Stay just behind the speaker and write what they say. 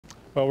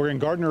Well, we're in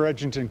Gardner,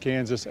 Edgerton,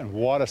 Kansas, and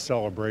what a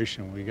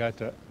celebration. We got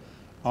to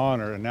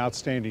honor an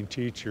outstanding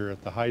teacher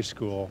at the high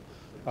school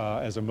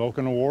as a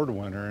Milken Award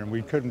winner, and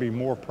we couldn't be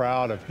more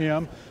proud of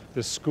him,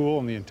 the school,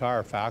 and the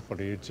entire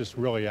faculty. It's just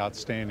really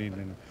outstanding,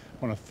 and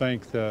I want to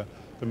thank the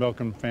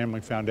Milken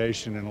Family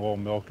Foundation and Lowell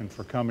Milken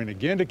for coming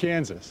again to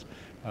Kansas.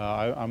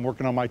 I'm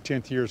working on my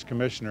 10th year as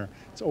commissioner.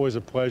 It's always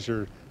a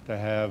pleasure to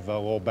have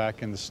Lowell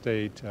back in the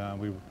state.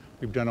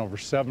 We've done over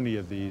 70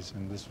 of these,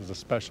 and this was a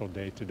special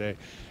day today.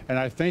 And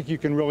I think you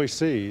can really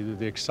see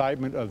the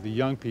excitement of the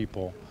young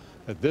people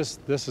that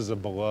this is a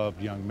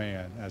beloved young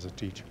man as a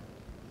teacher.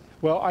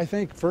 Well, I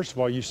think, first of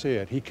all, you see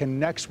it. He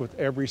connects with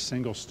every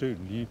single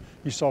student.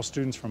 You saw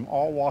students from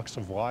all walks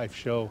of life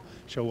show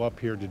up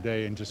here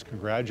today and just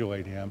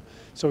congratulate him.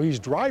 So he's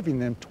driving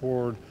them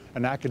toward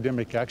an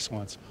academic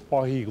excellence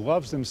while he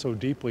loves them so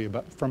deeply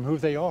from who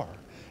they are.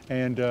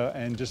 And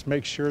just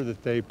make sure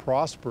that they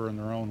prosper in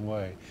their own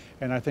way.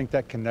 And I think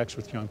that connects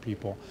with young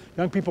people.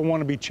 Young people want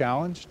to be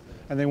challenged,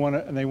 and they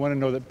want to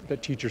know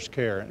that teachers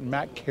care. And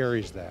Matt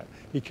carries that.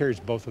 He carries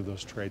both of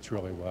those traits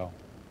really well.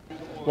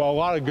 Well, a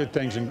lot of good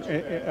things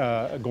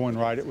going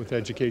right with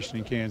education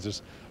in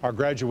Kansas. Our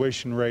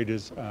graduation rate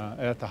is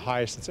at the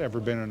highest it's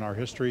ever been in our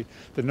history.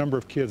 The number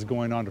of kids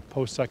going on to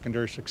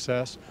post-secondary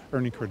success,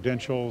 earning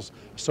credentials,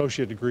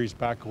 associate degrees,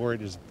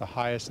 baccalaureate is the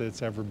highest that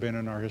it's ever been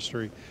in our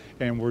history.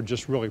 And we're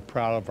just really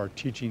proud of our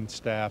teaching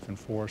staff and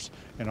force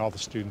and all the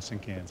students in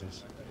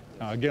Kansas.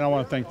 Again, I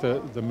want to thank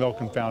the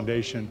Milken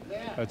Foundation.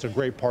 It's a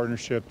great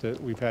partnership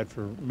that we've had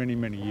for many,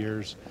 many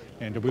years,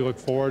 and we look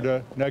forward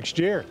to next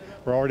year.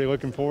 We're already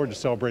looking forward to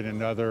celebrating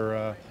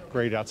another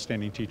great,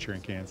 outstanding teacher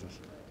in Kansas.